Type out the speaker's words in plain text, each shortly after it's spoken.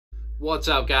What's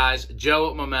up, guys? Joe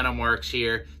at Momentum Works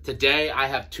here. Today I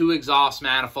have two exhaust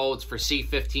manifolds for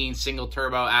C15 single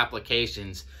turbo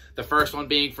applications. The first one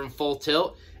being from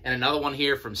FullTilt and another one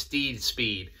here from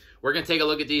SteedSpeed. We're going to take a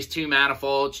look at these two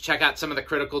manifolds, check out some of the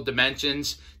critical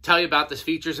dimensions, tell you about the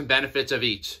features and benefits of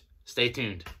each. Stay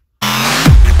tuned.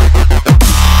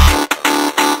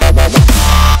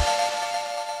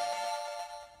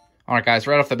 All right, guys,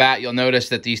 right off the bat, you'll notice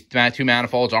that these two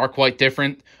manifolds are quite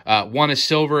different. One is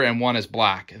silver and one is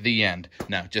black. The end.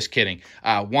 No, just kidding.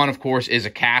 One, of course, is a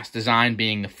cast design,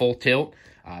 being the FullTilt.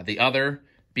 The other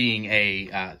being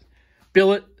a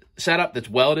billet setup that's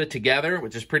welded together,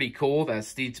 which is pretty cool.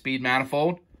 That's SteedSpeed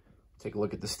manifold. Take a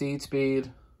look at the SteedSpeed.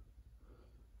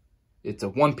 It's a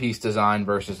one-piece design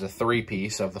versus a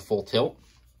three-piece of the FullTilt.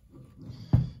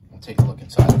 We'll take a look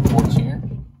inside the ports here.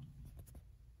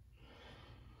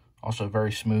 Also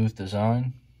very smooth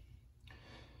design.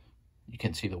 You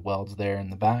can see the welds there in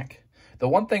the back. The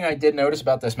one thing I did notice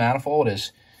about this manifold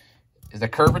is the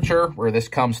curvature where this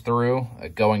comes through,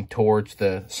 going towards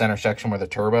the center section where the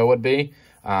turbo would be.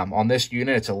 On this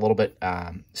unit, it's a little bit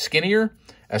skinnier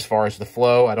as far as the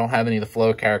flow. I don't have any of the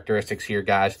flow characteristics here,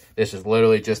 guys. This is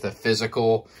literally just a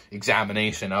physical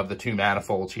examination of the two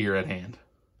manifolds here at hand.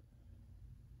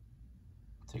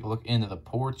 Take a look into the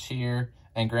ports here.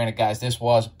 And granted, guys, this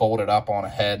was bolted up on a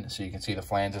head, so you can see the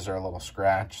flanges are a little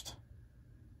scratched.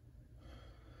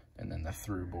 And then the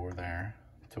through bore there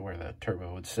to where the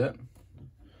turbo would sit.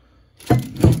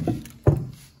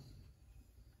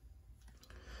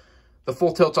 The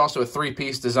FullTilt's also a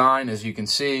three-piece design, as you can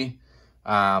see.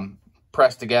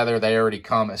 Pressed together, they already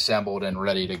come assembled and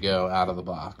ready to go out of the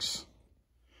box.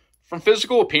 From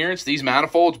physical appearance, these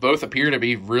manifolds both appear to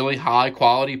be really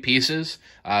high-quality pieces.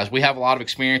 As we have a lot of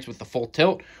experience with the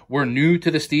FullTilt, we're new to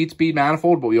the SteedSpeed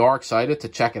manifold, but we are excited to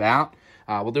check it out.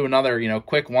 We'll do another,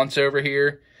 quick once-over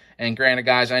here. And granted,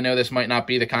 guys, I know this might not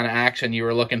be the kind of action you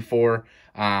were looking for.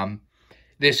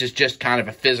 This is just kind of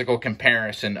a physical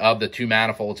comparison of the two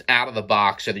manifolds out of the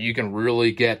box so that you can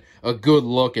really get a good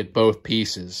look at both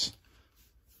pieces.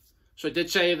 So I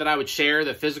did say that I would share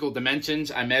the physical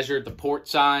dimensions. I measured the port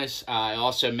size. I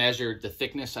also measured the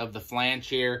thickness of the flange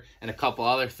here and a couple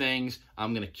other things.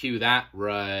 I'm going to cue that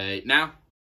right now.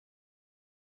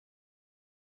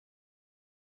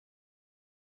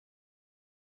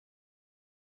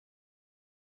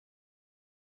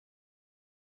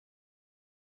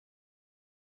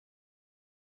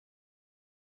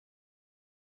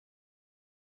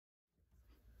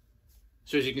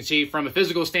 So as you can see, from a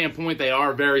physical standpoint, they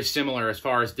are very similar as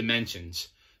far as dimensions.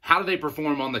 How do they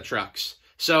perform on the trucks?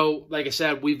 So, like I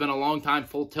said, we've been a long-time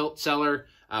FullTilt seller.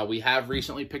 We have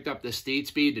recently picked up the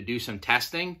SteedSpeed to do some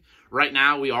testing. Right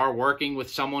now, we are working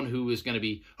with someone who is going to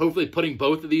be hopefully putting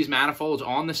both of these manifolds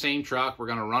on the same truck. We're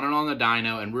going to run it on the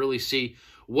dyno and really see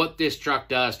what this truck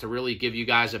does to really give you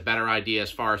guys a better idea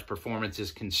as far as performance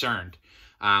is concerned.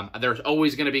 There's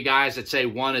always going to be guys that say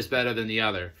one is better than the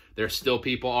other. There's still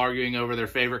people arguing over their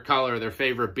favorite color, their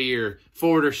favorite beer,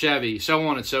 Ford or Chevy, so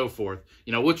on and so forth.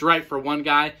 What's right for one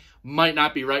guy might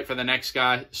not be right for the next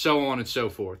guy, so on and so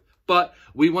forth. But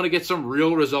we want to get some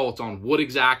real results on what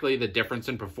exactly the difference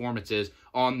in performance is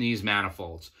on these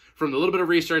manifolds. From the little bit of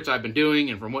research I've been doing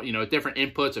and from what, different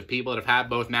inputs of people that have had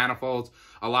both manifolds,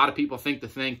 a lot of people seem to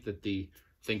think,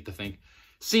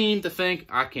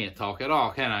 I can't talk at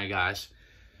all, can I, guys?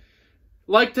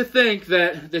 Like to think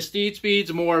that the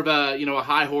SteedSpeed's more of a, a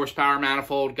high horsepower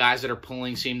manifold. Guys that are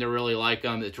pulling seem to really like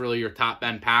them. It's really your top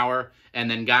end power.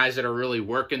 And then guys that are really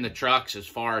working the trucks as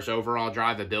far as overall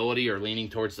drivability or leaning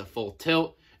towards the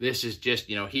FullTilt. This is just,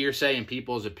 hearsay and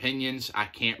people's opinions. I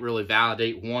can't really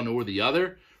validate one or the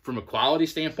other. From a quality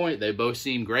standpoint, they both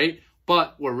seem great.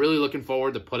 But we're really looking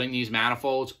forward to putting these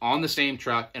manifolds on the same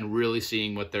truck and really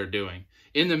seeing what they're doing.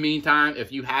 In the meantime,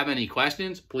 if you have any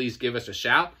questions, please give us a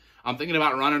shout. I'm thinking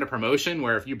about running a promotion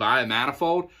where if you buy a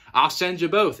manifold, I'll send you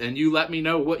both and you let me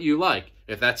know what you like.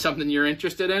 If that's something you're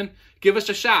interested in, give us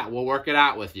a shot. We'll work it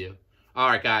out with you. All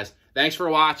right, guys. Thanks for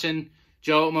watching.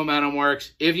 Joe at Momentum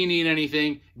Works. If you need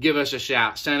anything, give us a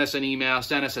shout. Send us an email.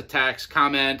 Send us a text.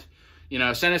 Comment.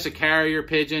 Send us a carrier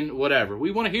pigeon. Whatever.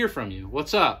 We want to hear from you.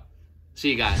 What's up?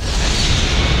 See you guys.